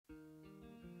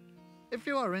If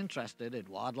you are interested in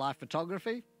wildlife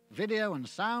photography, video and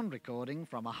sound recording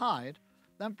from a hide,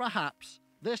 then perhaps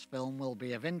this film will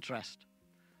be of interest.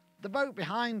 The boat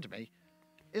behind me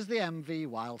is the MV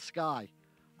Wild Sky.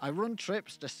 I run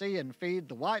trips to see and feed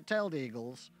the white-tailed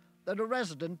eagles that are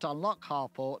resident on Loch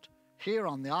Harport here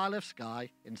on the Isle of Skye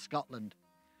in Scotland.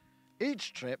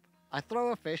 Each trip I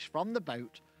throw a fish from the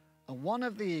boat and one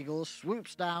of the eagles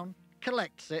swoops down,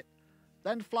 collects it,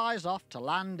 then flies off to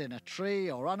land in a tree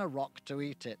or on a rock to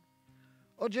eat it.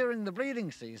 Or during the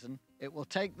breeding season, it will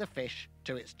take the fish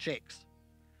to its chicks.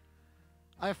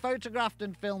 I have photographed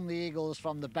and filmed the eagles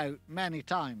from the boat many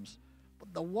times,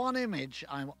 but the one image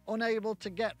I'm unable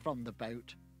to get from the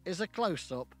boat is a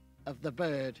close-up of the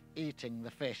bird eating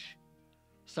the fish.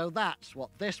 So that's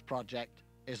what this project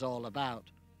is all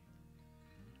about.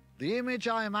 The image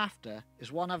I am after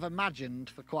is one I've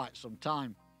imagined for quite some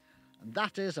time, and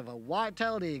that is of a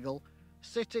white-tailed eagle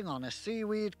sitting on a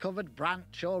seaweed-covered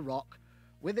branch or rock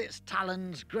with its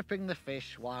talons gripping the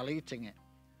fish while eating it.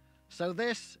 So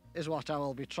this is what I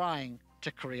will be trying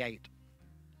to create.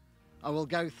 I will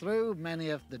go through many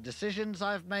of the decisions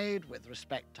I've made with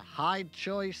respect to hide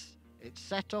choice, its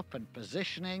setup and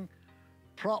positioning,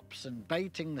 props and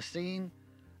baiting the scene,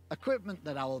 equipment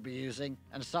that I will be using,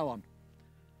 and so on.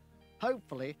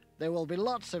 Hopefully, there will be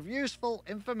lots of useful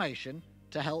information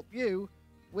to help you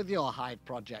with your hide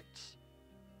projects.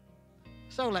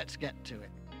 So let's get to it.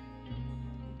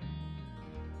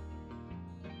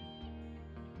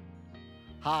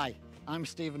 Hi, I'm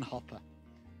Stephen Hopper.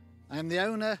 I am the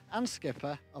owner and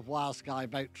skipper of Wild Sky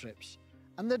Boat Trips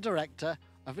and the director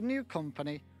of a new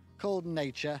company called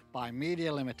Nature by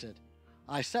Media Limited.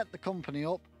 I set the company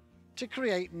up to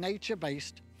create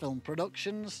nature-based film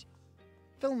productions,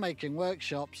 filmmaking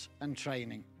workshops and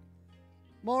training.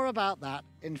 More about that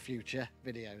in future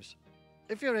videos.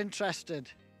 If you're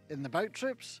interested in the boat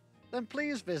trips, then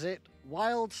please visit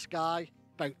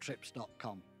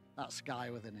wildskyboattrips.com. That's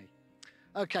Sky with an E.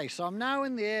 Okay, so I'm now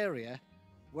in the area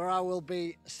where I will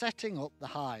be setting up the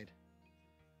hide.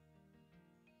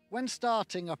 When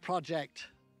starting a project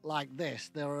like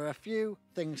this, there are a few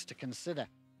things to consider.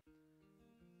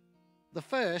 The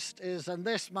first is, and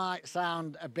this might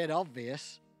sound a bit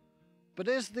obvious, but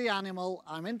is the animal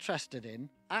I'm interested in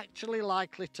actually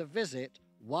likely to visit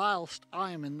whilst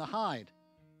I'm in the hide?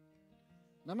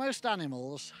 Now, most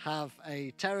animals have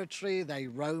a territory they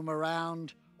roam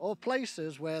around or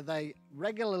places where they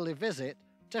regularly visit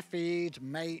to feed,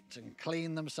 mate and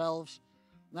clean themselves.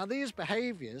 Now, these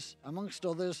behaviours, amongst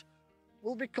others,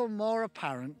 will become more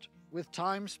apparent with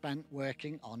time spent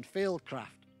working on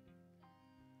fieldcraft.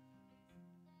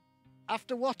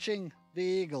 After watching the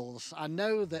eagles, I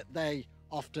know that they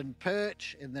often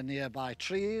perch in the nearby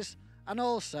trees and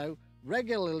also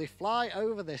regularly fly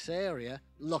over this area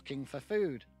looking for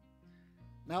food.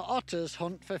 Now, otters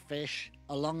hunt for fish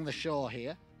along the shore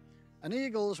here, and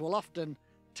eagles will often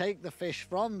take the fish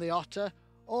from the otter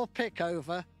or pick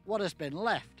over what has been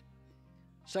left.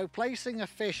 So placing a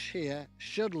fish here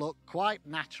should look quite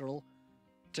natural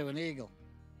to an eagle.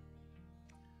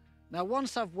 Now,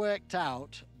 once I've worked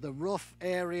out the rough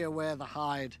area where the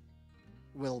hide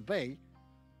will be,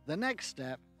 the next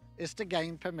step is to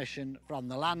gain permission from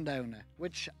the landowner,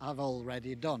 which I've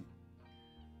already done.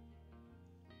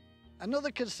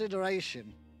 Another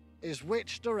consideration is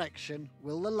which direction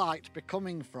will the light be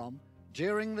coming from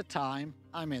during the time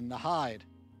I'm in the hide.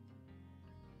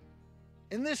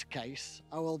 In this case,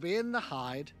 I will be in the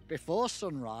hide before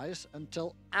sunrise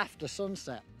until after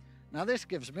sunset. Now, this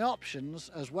gives me options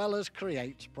as well as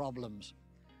creates problems.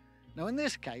 Now, in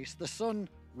this case, the sun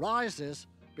rises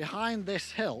behind this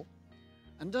hill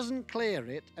and doesn't clear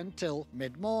it until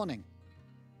mid-morning.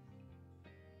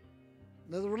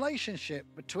 Now, the relationship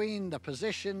between the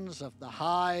positions of the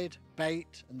hide,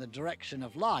 bait and the direction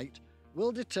of light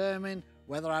will determine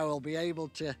whether I will be able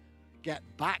to get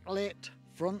backlit,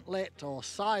 frontlit or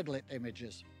sidelit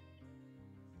images.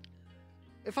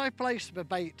 If I place the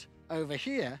bait over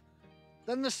here,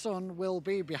 then the sun will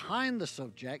be behind the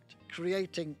subject,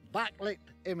 creating backlit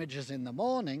images in the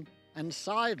morning and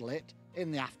sidelit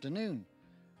in the afternoon.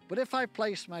 But if I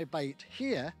place my bait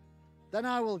here, then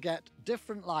I will get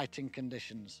different lighting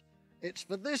conditions. It's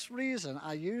for this reason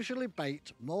I usually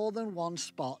bait more than one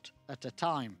spot at a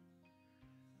time.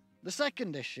 The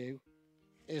second issue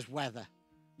is weather.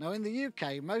 Now, in the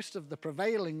UK, most of the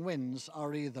prevailing winds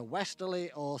are either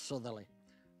westerly or southerly.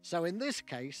 So in this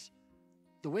case,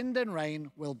 the wind and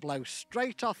rain will blow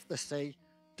straight off the sea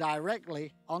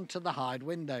directly onto the hide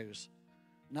windows.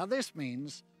 Now, this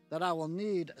means that I will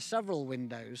need several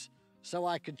windows so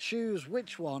I could choose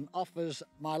which one offers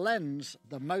my lens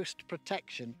the most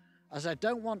protection as I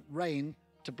don't want rain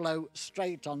to blow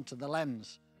straight onto the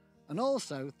lens. And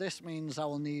also this means I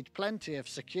will need plenty of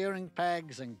securing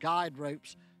pegs and guide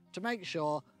ropes to make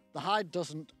sure the hide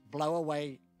doesn't blow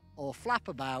away or flap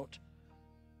about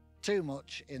too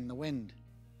much in the wind.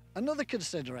 Another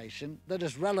consideration that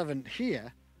is relevant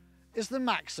here is the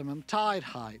maximum tide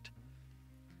height.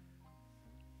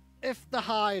 If the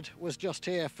hide was just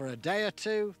here for a day or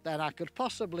two, then I could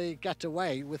possibly get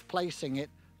away with placing it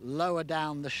lower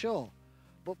down the shore.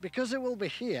 But because it will be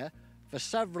here for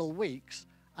several weeks,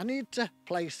 I need to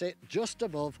place it just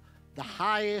above the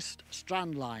highest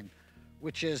strand line,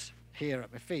 which is here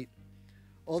at my feet,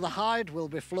 or the hide will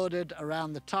be flooded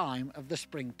around the time of the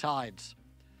spring tides.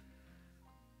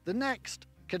 The next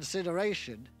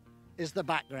consideration is the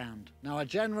background. Now, I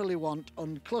generally want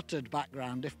uncluttered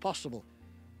background if possible,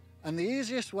 and the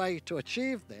easiest way to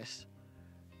achieve this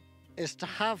is to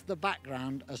have the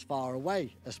background as far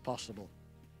away as possible.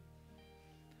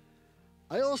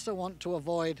 I also want to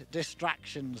avoid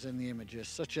distractions in the images,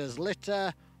 such as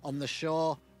litter on the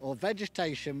shore or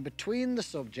vegetation between the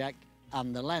subject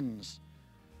and the lens.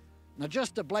 Now,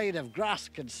 just a blade of grass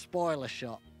can spoil a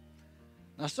shot.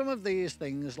 Now, some of these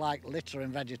things, like litter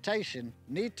and vegetation,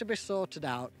 need to be sorted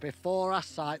out before I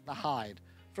sight the hide,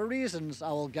 for reasons I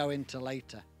will go into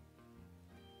later.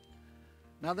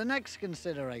 Now, the next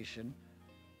consideration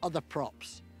are the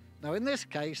props. Now, in this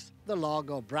case, the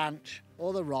log or branch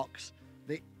or the rocks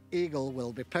the eagle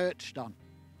will be perched on.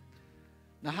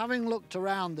 Now, having looked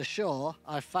around the shore,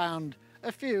 I've found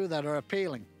a few that are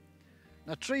appealing.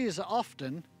 Now, trees are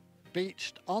often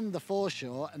beached on the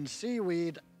foreshore and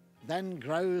seaweed then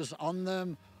grows on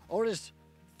them or is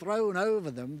thrown over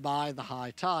them by the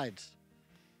high tides.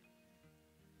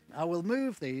 I will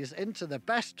move these into the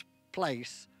best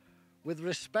place with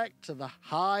respect to the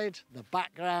hide, the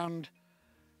background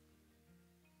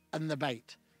and the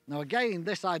bait. Now again,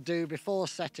 this I do before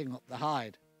setting up the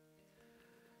hide.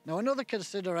 Now, another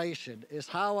consideration is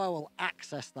how I will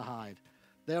access the hide.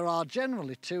 There are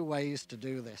generally two ways to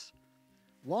do this.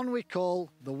 One we call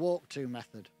the walk-to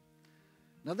method.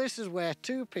 Now, this is where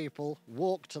two people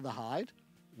walk to the hide.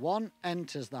 One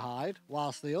enters the hide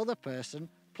whilst the other person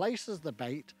places the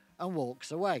bait and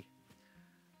walks away.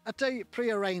 At a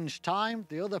pre-arranged time,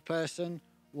 the other person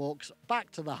walks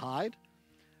back to the hide,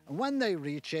 and when they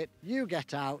reach it, you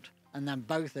get out and then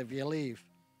both of you leave.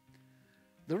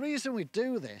 The reason we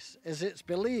do this is it's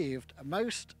believed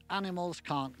most animals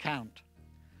can't count.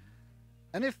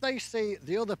 And if they see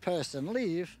the other person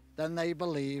leave, then they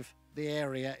believe the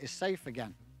area is safe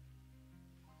again.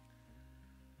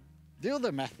 The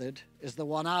other method is the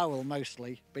one I will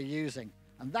mostly be using,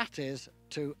 and that is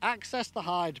to access the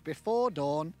hide before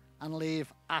dawn and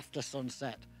leave after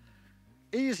sunset.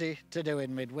 Easy to do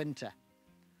in midwinter.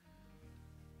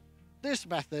 This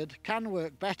method can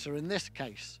work better in this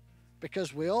case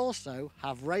because we also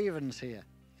have ravens here,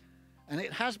 and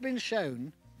it has been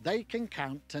shown they can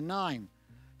count to 9.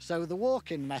 So the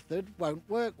walk-in method won't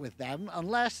work with them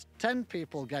unless 10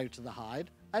 people go to the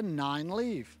hide and 9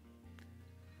 leave.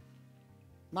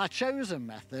 My chosen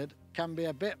method can be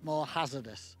a bit more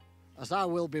hazardous, as I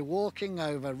will be walking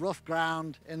over rough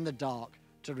ground in the dark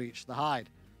to reach the hide.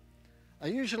 I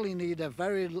usually need a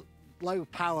very low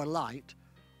power light,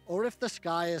 or if the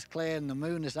sky is clear and the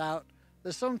moon is out,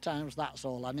 then sometimes that's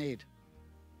all I need.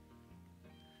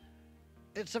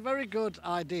 It's a very good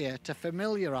idea to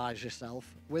familiarise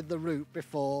yourself with the route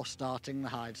before starting the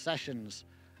hide sessions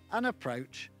and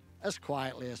approach as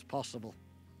quietly as possible.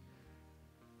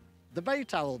 The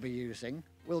bait I will be using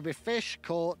will be fish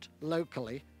caught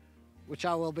locally, which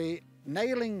I will be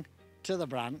nailing to the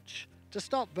branch to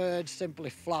stop birds simply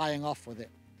flying off with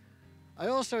it. I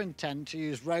also intend to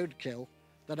use roadkill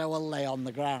that I will lay on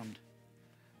the ground.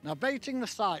 Now, baiting the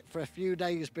site for a few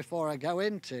days before I go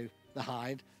into the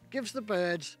hide gives the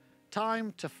birds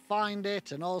time to find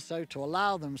it and also to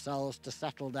allow themselves to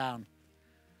settle down.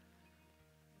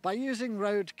 By using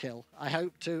roadkill, I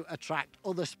hope to attract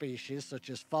other species such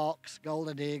as fox,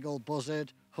 golden eagle,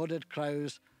 buzzard, hooded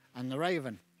crows and the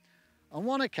raven. On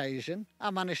one occasion,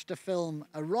 I managed to film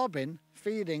a robin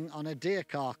feeding on a deer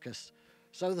carcass,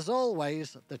 so there's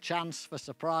always the chance for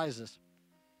surprises.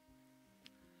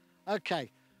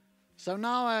 Okay, so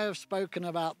now I have spoken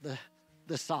about the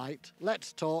site,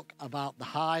 let's talk about the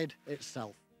hide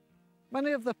itself.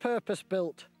 Many of the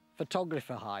purpose-built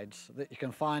photographer hides that you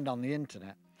can find on the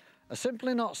internet are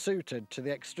simply not suited to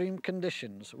the extreme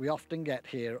conditions we often get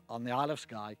here on the Isle of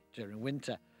Skye during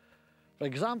winter. For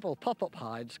example, pop-up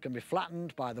hides can be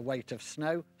flattened by the weight of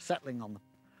snow settling on them,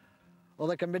 or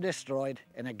they can be destroyed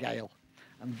in a gale.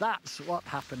 And that's what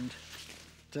happened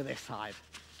to this hide.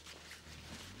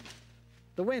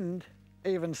 The wind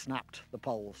even snapped the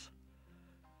poles.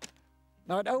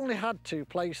 Now it only had 2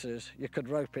 places you could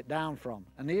rope it down from,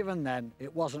 and even then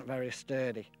it wasn't very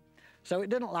sturdy, so it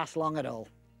didn't last long at all.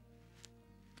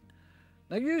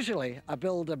 Now usually I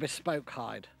build a bespoke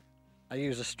hide. I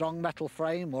use a strong metal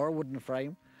frame or a wooden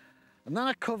frame, and then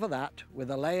I cover that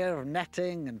with a layer of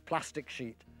netting and plastic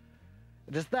sheet.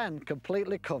 It is then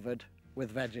completely covered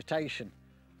with vegetation.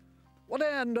 What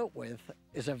I end up with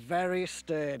is a very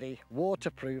sturdy,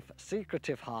 waterproof,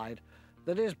 secretive hide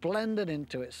that is blended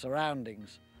into its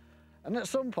surroundings. And at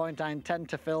some point I intend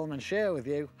to film and share with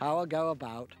you how I go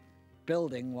about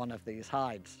building one of these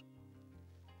hides.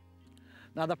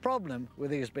 Now the problem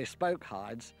with these bespoke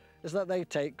hides is that they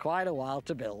take quite a while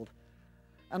to build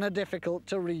and are difficult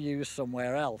to reuse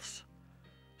somewhere else.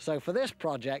 So for this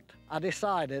project I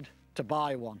decided to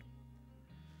buy one.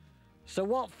 So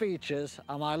what features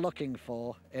am I looking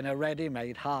for in a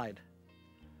ready-made hide?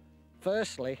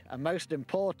 Firstly, and most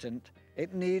important,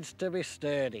 it needs to be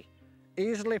sturdy,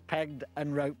 easily pegged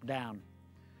and roped down.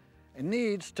 It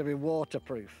needs to be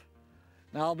waterproof.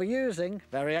 Now I'll be using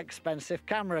very expensive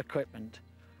camera equipment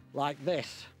like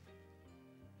this,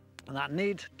 and that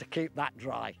needs to keep that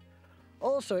dry.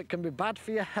 Also, it can be bad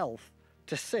for your health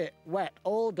to sit wet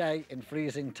all day in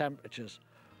freezing temperatures.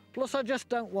 Plus I just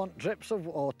don't want drips of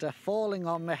water falling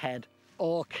on my head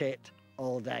or kit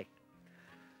all day.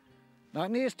 Now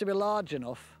it needs to be large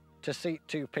enough to seat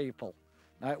 2 people.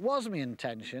 Now it was my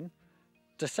intention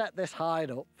to set this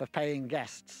hide up for paying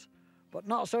guests, but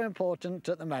not so important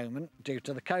at the moment due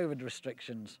to the COVID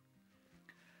restrictions.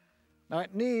 Now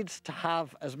it needs to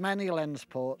have as many lens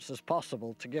ports as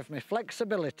possible to give me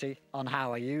flexibility on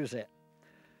how I use it.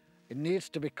 It needs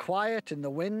to be quiet in the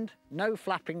wind, no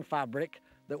flapping fabric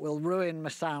that will ruin my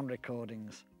sound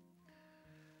recordings.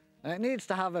 And it needs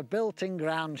to have a built-in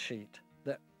ground sheet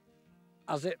that,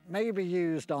 as it may be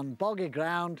used on boggy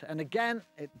ground, and again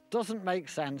it doesn't make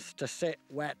sense to sit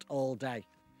wet all day.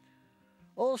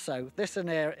 Also, this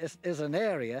is an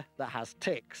area that has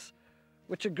ticks,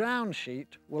 which a ground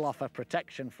sheet will offer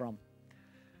protection from.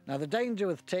 Now the danger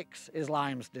with ticks is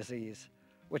Lyme's disease,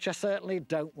 which I certainly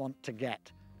don't want to get,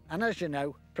 and as you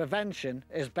know, prevention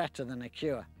is better than a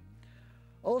cure.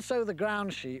 Also, the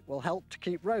ground sheet will help to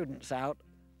keep rodents out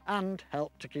and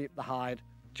help to keep the hide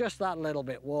just that little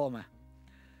bit warmer.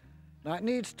 Now it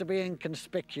needs to be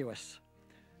inconspicuous.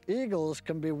 Eagles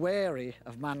can be wary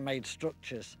of man-made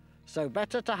structures, so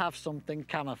better to have something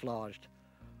camouflaged.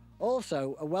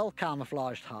 Also, a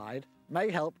well-camouflaged hide may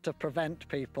help to prevent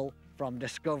people from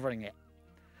discovering it.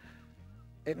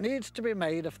 It needs to be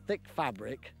made of thick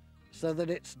fabric so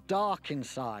that it's dark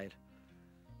inside.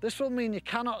 This will mean you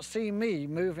cannot see me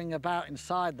moving about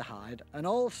inside the hide, and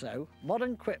also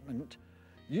modern equipment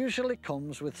usually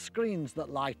comes with screens that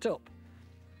light up,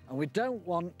 and we don't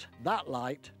want that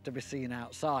light to be seen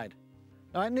outside.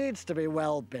 Now it needs to be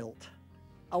well built.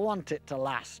 I want it to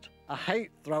last. I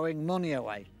hate throwing money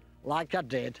away like I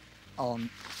did on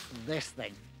this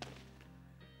thing.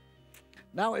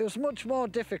 Now it was much more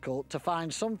difficult to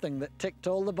find something that ticked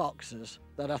all the boxes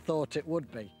that I thought it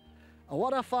would be. And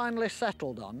what I finally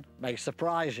settled on may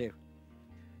surprise you.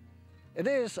 It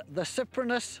is the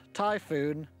Cyprinus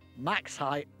Typhoon Max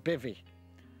Height Bivvy.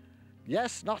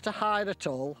 Yes, not a hide at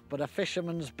all, but a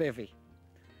fisherman's bivvy.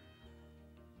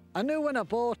 I knew when I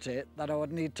bought it that I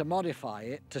would need to modify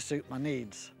it to suit my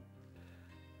needs.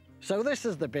 So this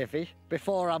is the bivvy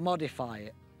before I modify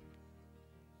it.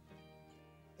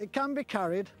 It can be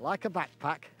carried like a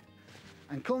backpack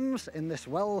and comes in this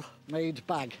well-made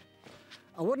bag.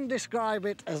 I wouldn't describe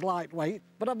it as lightweight,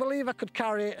 but I believe I could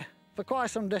carry it for quite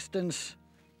some distance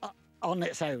on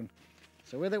its own.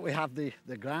 So with it we have the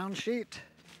ground sheet,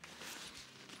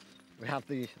 we have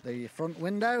the front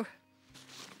window,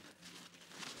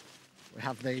 we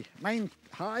have the main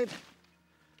hide,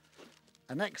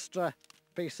 an extra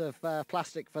piece of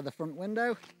plastic for the front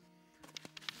window,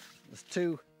 there's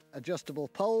 2 adjustable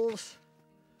poles,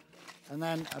 and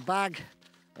then a bag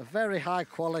of very high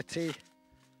quality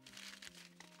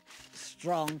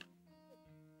strong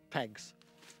pegs.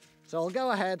 So I'll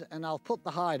go ahead and I'll put the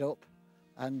hide up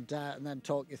and then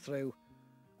talk you through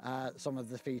some of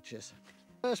the features.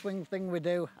 First thing we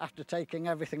do after taking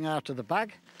everything out of the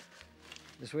bag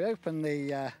is we open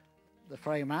the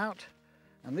frame out,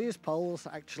 and these poles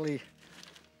actually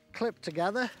clip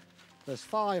together. There's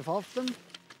 5 of them.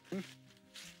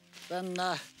 Then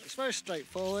it's very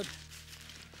straightforward.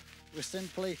 We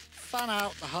simply fan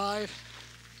out the hide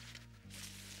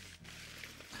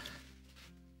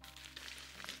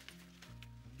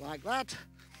like that.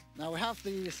 Now we have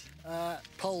these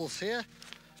poles here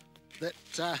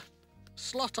that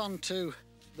slot onto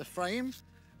the frame,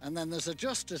 and then there's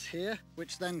adjusters here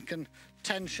which then can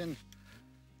tension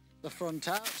the front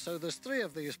out. So there's 3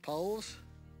 of these poles.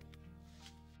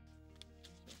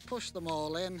 Push them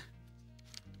all in.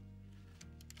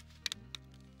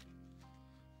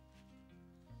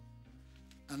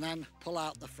 And then pull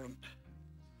out the front.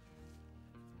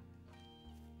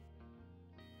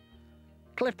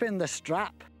 Clip in the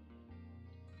strap.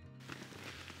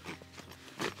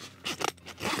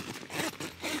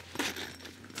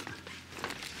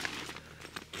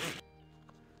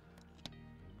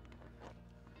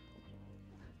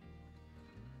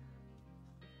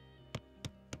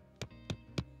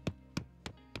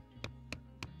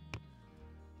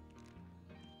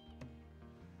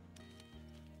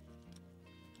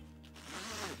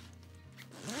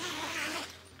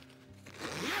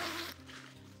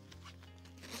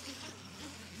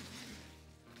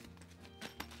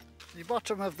 The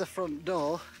bottom of the front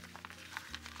door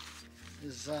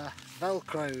is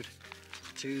velcroed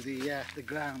to the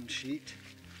ground sheet.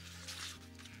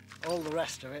 All the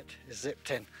rest of it is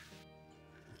zipped in.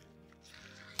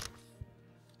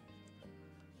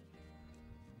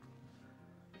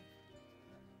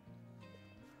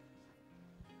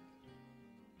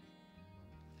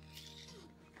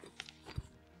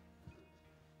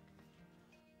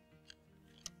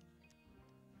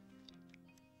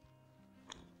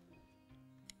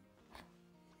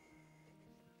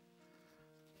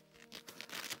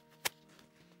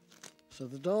 So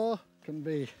the door can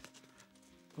be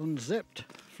unzipped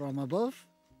from above,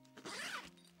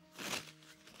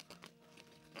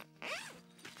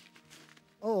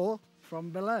 or from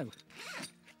below,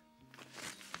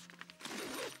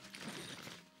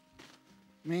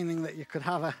 meaning that you could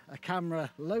have a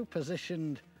camera low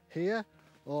positioned here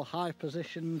or high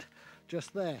positioned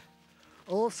just there.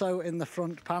 Also in the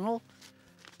front panel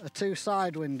are 2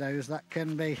 side windows that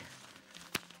can be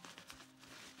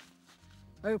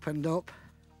opened up,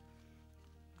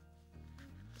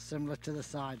 similar to the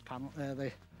side panel,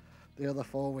 the other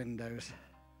 4 windows.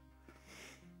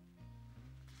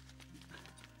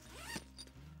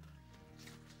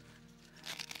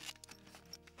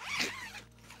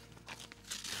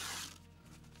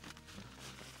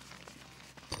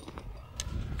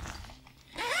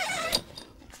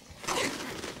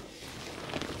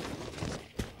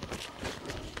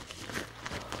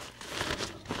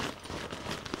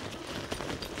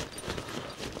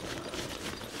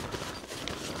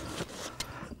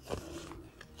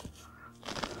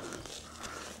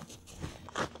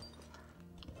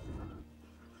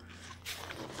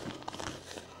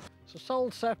 So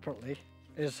sold separately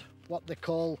is what they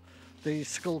call the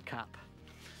skull cap.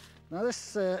 Now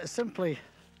this is simply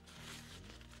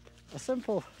a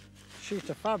simple sheet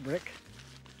of fabric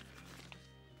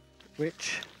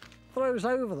which throws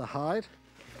over the hide.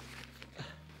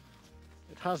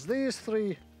 It has these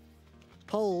 3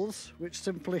 poles which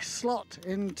simply slot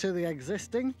into the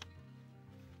existing.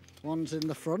 One's in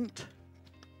the front.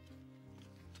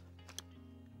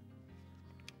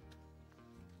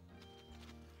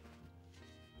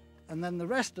 And then the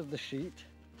rest of the sheet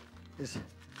is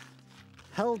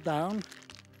held down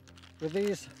with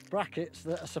these brackets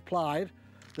that are supplied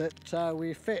that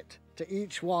we fit to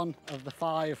each one of the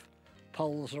 5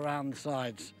 poles around the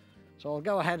sides. So I'll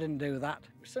go ahead and do that.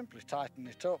 We simply tighten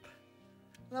it up.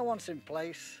 And then once in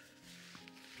place,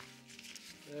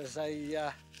 there's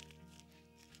a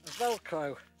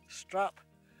Velcro strap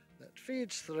that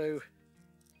feeds through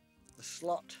the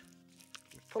slot.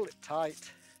 We pull it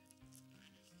tight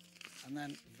and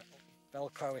then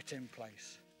Velcro it in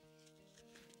place.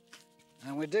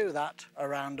 And we do that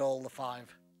around all the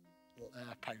 5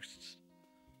 posts.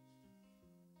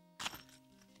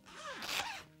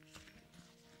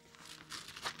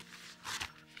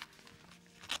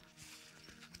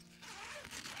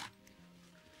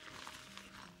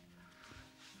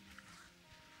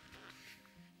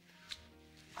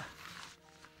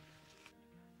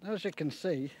 Now, as you can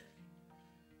see,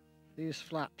 these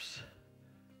flaps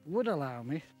would allow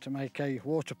me to make a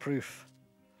waterproof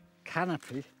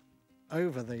canopy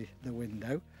over the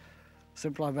window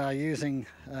simply by using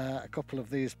a couple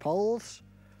of these poles.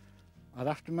 I'd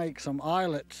have to make some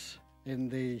eyelets in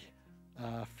the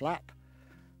flap,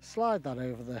 slide that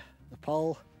over the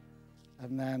pole,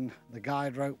 and then the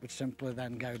guide rope would simply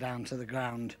then go down to the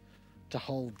ground to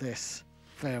hold this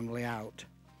firmly out.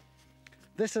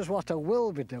 This is what I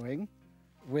will be doing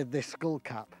with this skull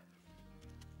cap.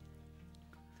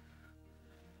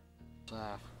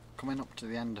 Coming up to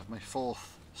the end of my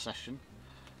 4th session,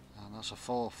 and that's a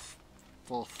fourth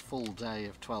full day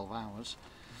of 12 hours.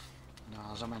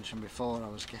 Now, as I mentioned before, I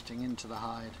was getting into the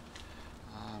hide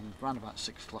around about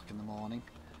 6 o'clock in the morning,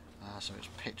 so it's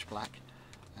pitch black,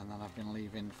 and then I've been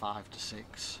leaving 5 to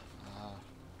 6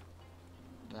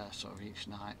 sort of each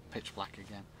night, pitch black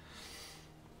again.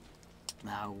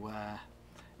 Now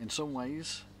in some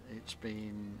ways it's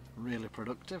been really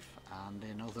productive, and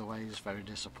in other ways very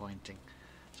disappointing.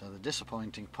 So the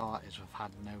disappointing part is we've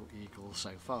had no eagles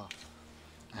so far,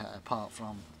 apart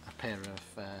from a pair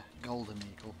of golden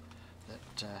eagle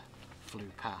that flew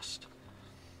past.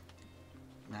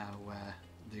 Now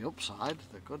the upside,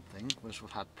 the good thing, was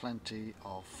we've had plenty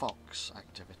of fox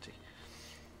activity.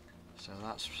 So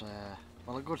that's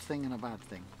well, a good thing and a bad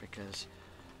thing, because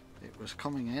it was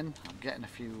coming in, I'm getting a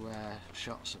few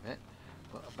shots of it,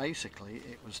 but basically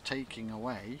it was taking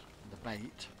away the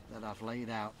bait that I've laid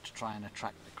out to try and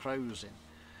attract the crows in.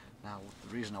 Now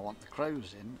the reason I want the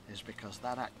crows in is because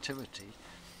that activity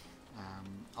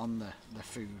on the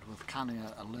food will kind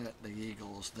of alert the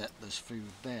eagles that there's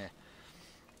food there.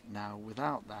 Now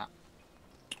without that,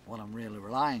 what I'm really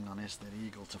relying on is the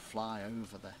eagle to fly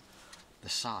over the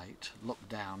site, look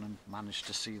down and manage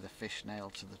to see the fish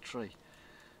nailed to the tree,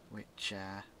 which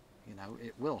you know,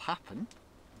 it will happen,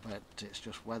 but it's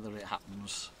just whether it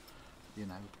happens, you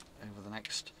know, over the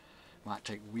next, might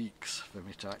take weeks for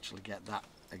me to actually get that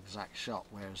exact shot.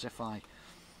 Whereas if I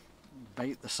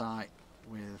bait the site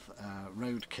with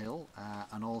roadkill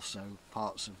and also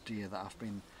parts of deer that I've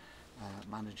been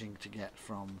managing to get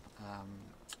from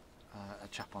a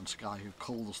chap on Sky who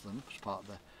culls them as part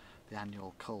of the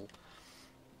annual cull,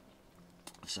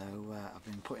 so I've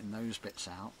been putting those bits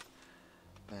out,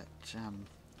 but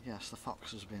yes, the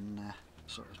fox has been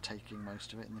sort of taking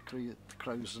most of it, and the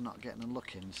crows are not getting a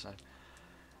look in, so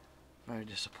very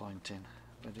disappointing.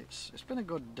 But it's been a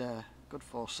good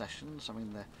 4 sessions. I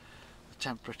mean, the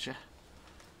temperature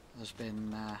has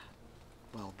been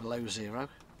well below 0,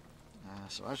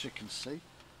 so as you can see,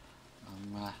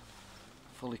 I'm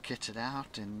fully kitted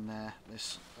out in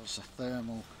this as a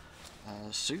thermal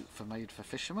suit made for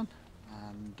fishermen,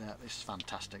 and this is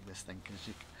fantastic, this thing, because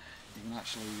you can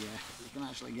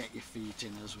actually get your feet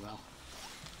in as well.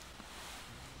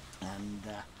 And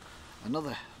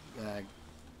another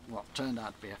what turned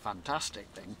out to be a fantastic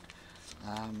thing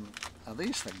are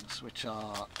these things, which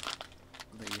are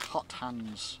the Hot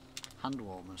Hands hand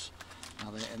warmers.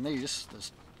 Now in these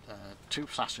there's 2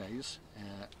 sachets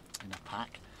in a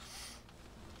pack.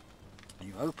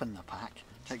 You open the pack,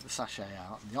 take the sachet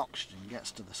out, and the oxygen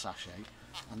gets to the sachet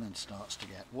and then starts to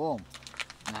get warm.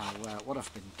 Now what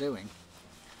I've been doing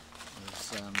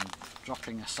is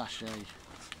dropping a sachet.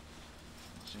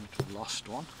 I seem to have lost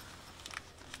one.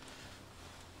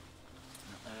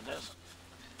 There it is.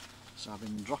 So I've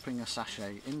been dropping a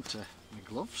sachet into my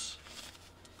gloves,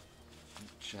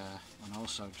 which, and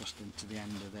also just into the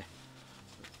end of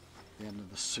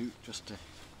the suit, just to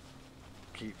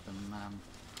keep them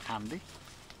handy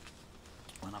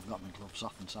when I've got my gloves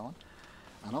off and so on.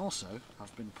 And also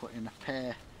I've been putting a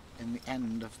pair in the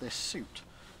end of this suit,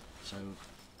 so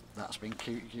that's been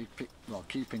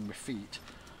keeping my feet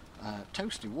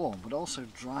toasty warm, but also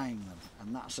drying them.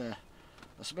 And that's a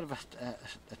bit of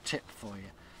a tip for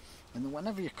you. And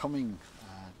whenever you're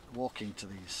walking to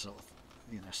these sort of,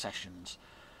 you know, sessions,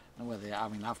 and whether, I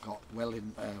mean, I've got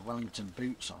Wellington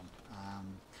boots on,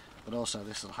 but also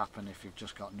this will happen if you've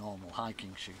just got normal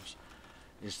hiking shoes,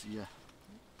 is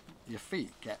your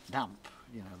feet get damp.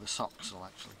 You know, the socks will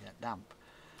actually get damp.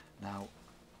 Now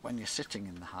when you're sitting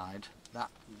in the hide,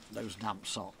 those damp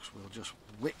socks will just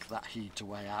wick that heat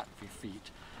away out of your feet,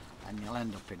 and you'll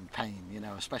end up in pain, you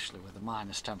know, especially with the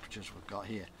minus temperatures we've got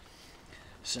here.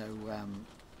 So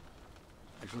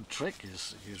a good trick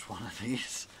is use one of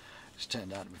these. It's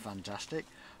turned out to be fantastic.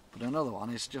 But another one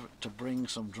is just to bring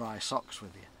some dry socks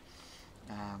with you,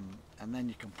 and then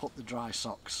you can put the dry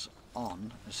socks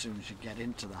on as soon as you get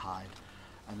into the hide,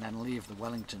 and then leave the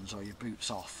Wellingtons or your boots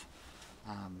off.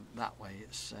 That way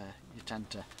it's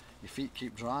your feet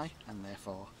keep dry and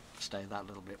therefore stay that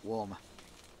little bit warmer.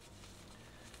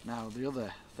 Now the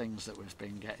other things that we've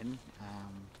been getting,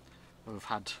 we've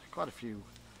had quite a few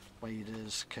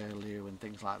waders, curlew and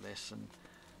things like this, and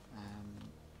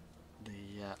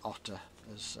the otter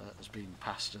has been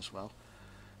passed as well.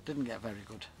 Didn't get very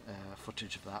good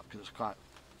footage of that because it's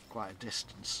quite a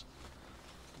distance,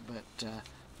 but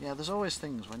yeah, there's always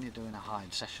things when you're doing a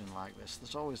hide session like this.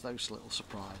 There's always those little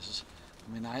surprises.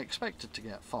 I mean, I expected to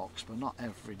get fox, but not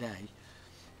every day.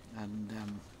 And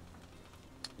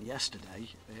yesterday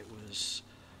it was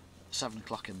 7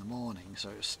 o'clock in the morning, so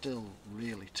it was still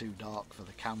really too dark for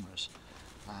the cameras,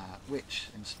 which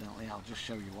incidentally I'll just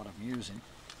show you what I'm using.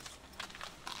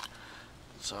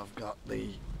 So I've got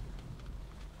the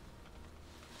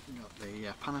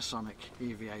Panasonic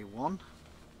EVA1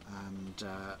 and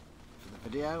for the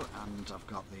video, and I've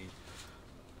got the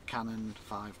Canon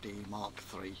 5D Mark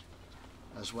III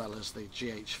as well as the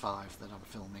GH5 that I'm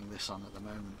filming this on at the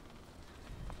moment.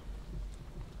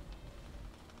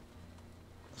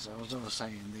 So as I was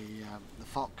saying, the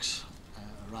Fox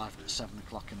arrived at 7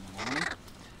 o'clock in the morning,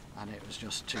 and it was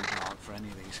just too dark for any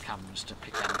of these cameras to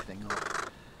pick anything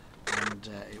up, and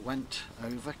it went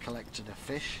over, collected a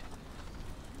fish,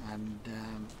 and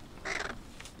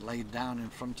laid down in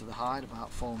front of the hide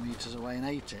about 4 metres away and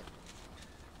ate it.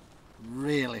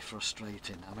 Really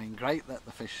frustrating. I mean, great that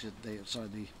the fish, the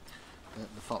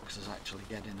fox is actually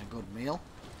getting a good meal,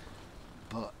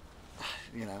 but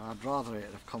you know, I'd rather it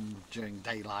have come during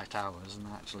daylight hours and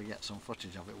actually get some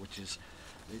footage of it, which is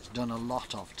it's done a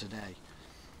lot of today.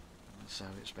 So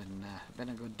it's been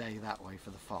a good day that way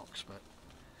for the fox, but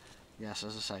yes,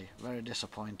 as I say, very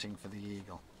disappointing for the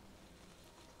eagle.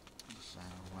 So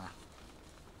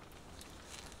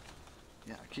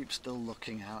yeah, I keep still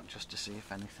looking out just to see if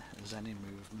there's any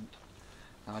movement.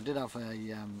 Now, I did have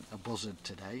a buzzard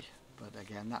today, but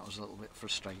again that was a little bit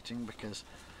frustrating because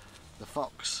the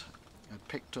fox had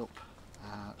picked up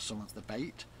some of the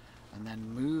bait and then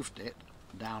moved it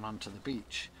down onto the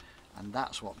beach, and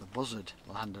that's what the buzzard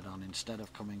landed on instead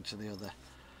of coming to the other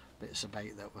bits of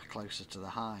bait that were closer to the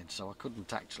hide. So I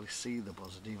couldn't actually see the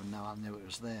buzzard even though I knew it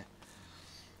was there.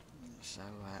 So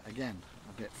again,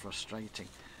 a bit frustrating.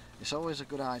 It's always a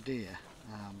good idea,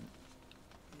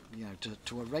 you know,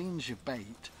 to arrange your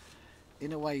bait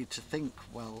in a way to think,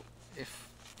 well, if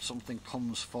something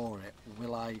comes for it,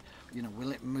 will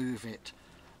it move it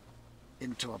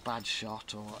into a bad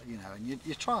shot, or you know, and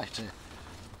you try to,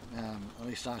 at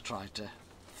least I try to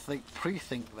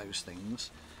pre-think those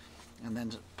things, and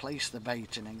then place the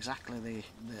bait in exactly the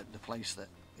place that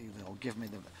either will give me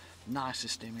the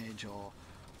nicest image or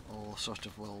sort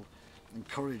of will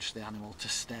encourage the animal to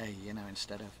stay, you know,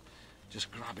 instead of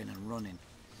just grabbing and running.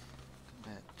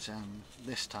 But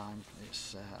this time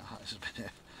it's a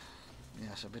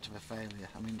bit of a failure.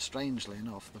 I mean, strangely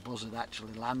enough, the buzzard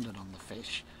actually landed on the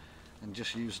fish and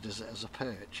just used it as a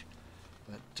perch,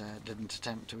 but didn't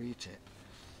attempt to eat it.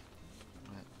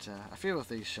 But a few of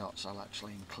these shots I'll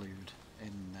actually include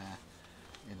in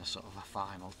a sort of a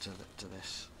final to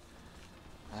this.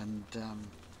 And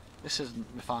this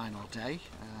isn't the final day,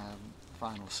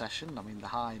 final session. I mean, the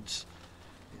hides,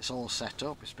 it's all set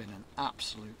up. It's been an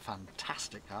absolute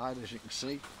fantastic hide, as you can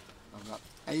see. I've got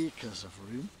acres of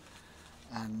room,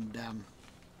 and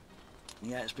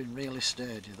yeah, it's been really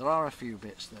sturdy. There are a few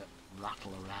bits that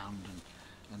rattle around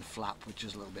and flap, which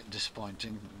is a little bit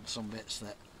disappointing. Some bits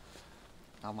that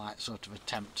I might sort of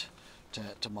attempt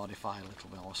to modify a little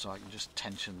bit more so I can just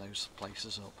tension those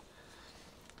places up,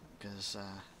 because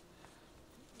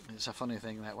it's a funny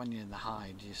thing that when you're in the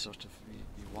hide, you sort of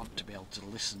you want to be able to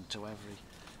listen to every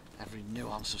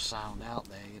nuance of sound out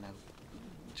there, you know,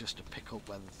 just to pick up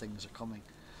whether things are coming.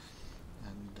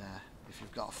 And if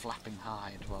you've got a flapping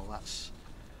hide, well, that's,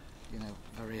 you know,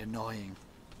 very annoying.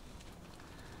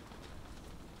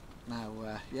 Now,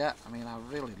 yeah, I mean, I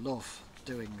really love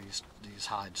doing these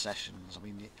hide sessions. I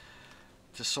mean,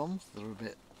 to some,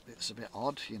 it's a bit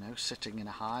odd, you know, sitting in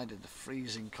a hide in the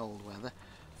freezing cold weather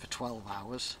for 12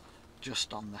 hours,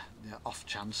 just on the off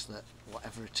chance that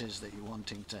whatever it is that you're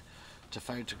wanting to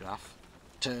photograph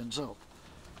turns up.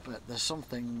 But there's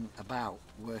something about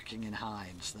working in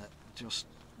hides that just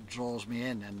draws me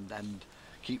in and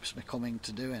keeps me coming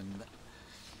to doing.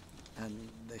 And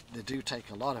they do take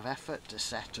a lot of effort to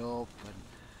set up, and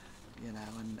you know,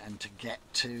 and to get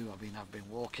to. I mean, I've been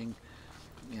walking,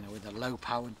 you know, with a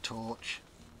low-powered torch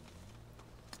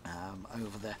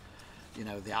over the, you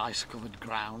know, the ice-covered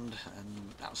ground,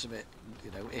 and that's a bit,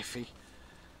 you know, iffy.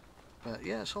 But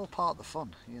yeah, it's all part of the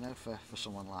fun, you know, for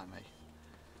someone like me.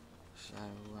 So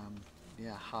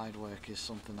yeah, hide work is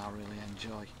something I really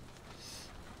enjoy.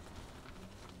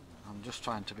 I'm just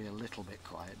trying to be a little bit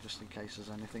quiet, just in case there's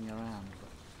anything around.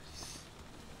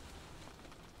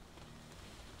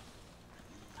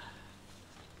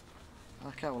 But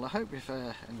okay, well, I hope you've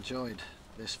enjoyed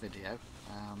this video.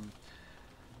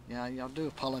 Yeah, I do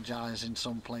apologise, in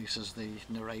some places the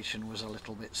narration was a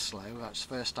little bit slow. That's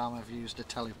the first time I've used a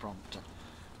teleprompter.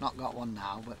 Not got one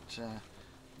now, but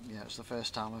yeah, it's the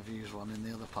first time I've used one in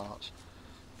the other parts.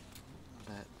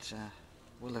 But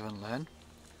we'll live and learn.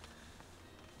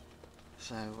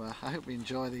 So I hope you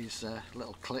enjoy these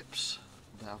little clips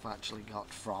that I've actually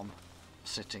got from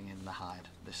sitting in the hide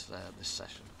this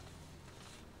session.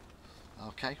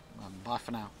 Okay, bye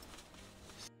for now.